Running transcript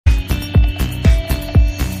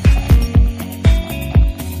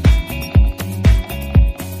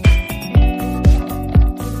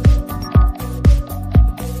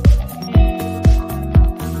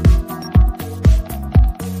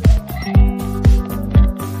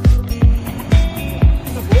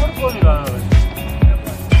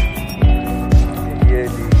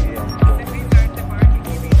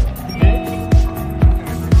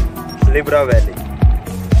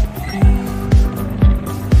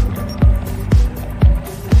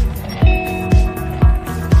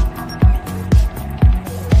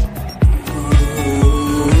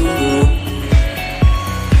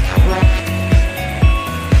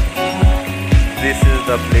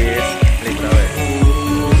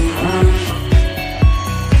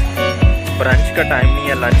का टाइम नहीं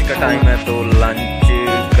है, लंच का टाइम है, तो लंच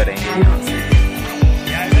करेंगे यहाँ से।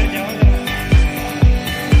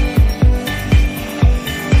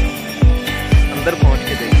 अंदर पहुँच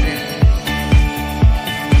के देखते हैं।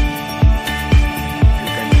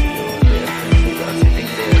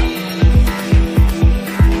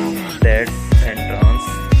 That's entrance।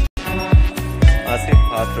 आसिफ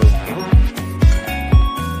हाथ रोक के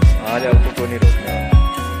आज आपको कोई नहीं रोकने वाला।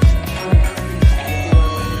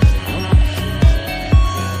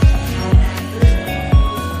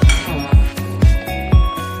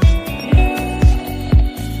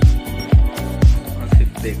 आसिफ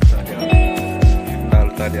देखता जा,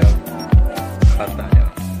 डालता जा, खाता जा।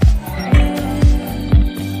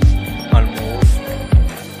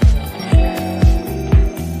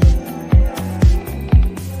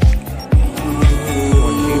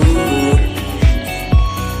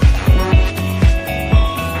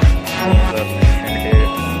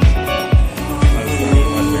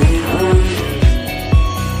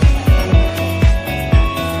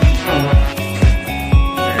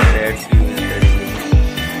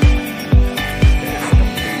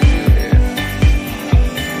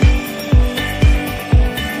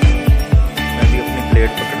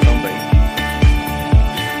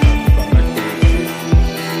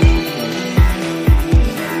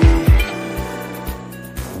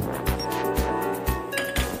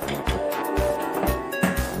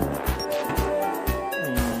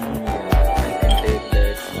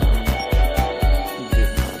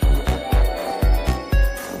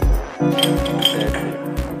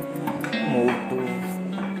 Move to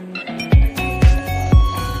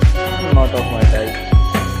not of my type.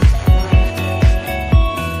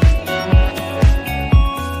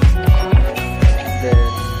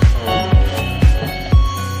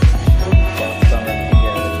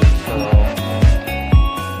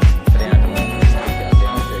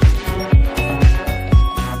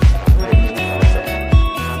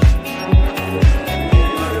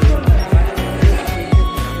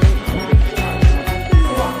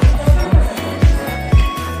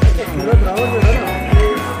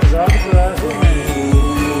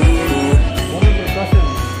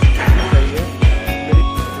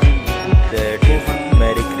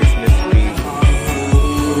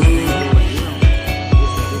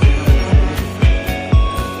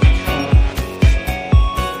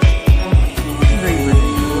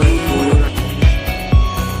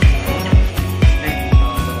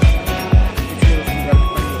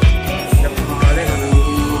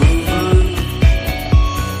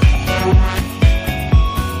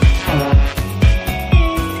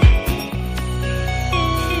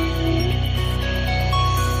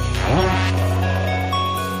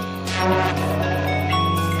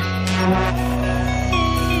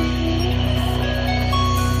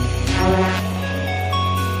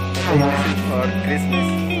 For Christmas,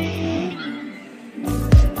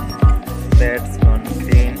 that's on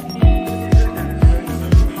green.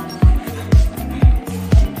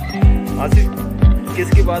 Asif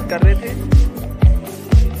किसकी बात कर रहे थे?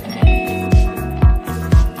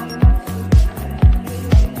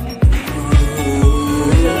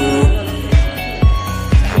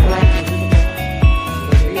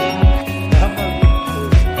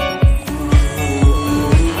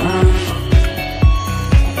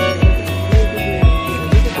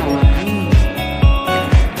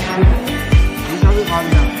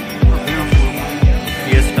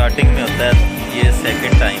 स्टार्टिंग में होता है, ये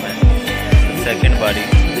सेकंड टाइम है, सेकंड बारी।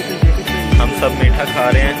 हम सब मीठा खा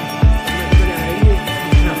रहे हैं।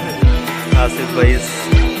 आसिफ भाई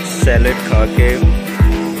सैलेड खा के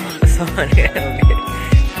सारे होंगे।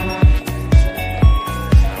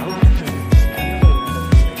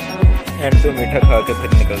 एंड तो मीठा खा के फिर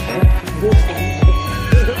निकलते हैं।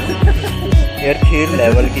 यार खीर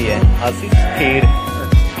लेवल की है आसिफ, खीर।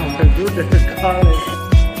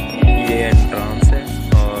 ये एंट्रांस है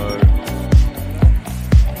और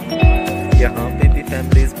यहाँ पे भी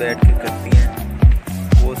फैमिलीज बैठ के करती हैं।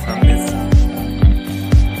 वो सामने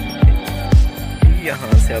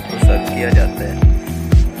यहाँ से आपको सर्व किया जाता है।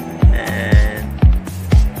 एंड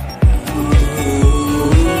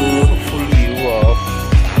फुल व्यू ऑफ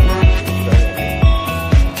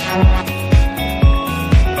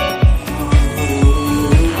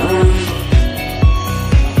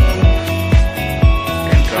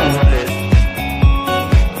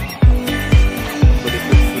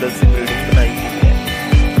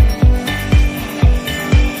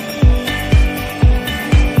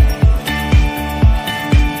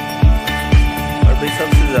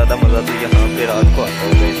ज़्यादा मज़ा तो यहाँ पे रात को आता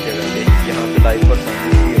होगा इस जगह पे। यहाँ पे लाइव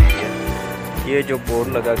परफॉर्मेंस भी होती है। ये जो बोर्ड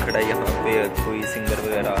लगा खड़ा है यहाँ पे कोई सिंगर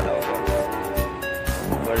वगैरह आ रहा होगा।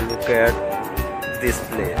 But look at this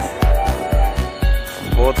place.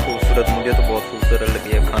 बहुत खूबसूरत, मुझे तो बहुत खूबसूरत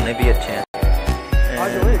लगी है। खाने भी अच्छे हैं।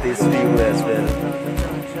 This view as well.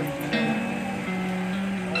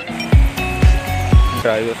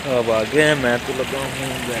 Driver साहब आगे हैं, मैं तो लगा हूँ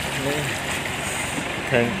बैठने।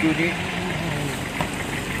 थैंक यू जी।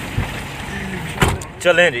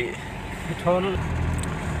 चलें जी।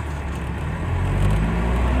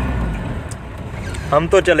 हम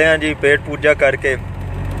तो चले हैं जी पेट पूजा करके।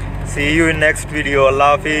 सी यू इन नेक्स्ट वीडियो। अल्लाह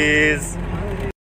हाफिज़।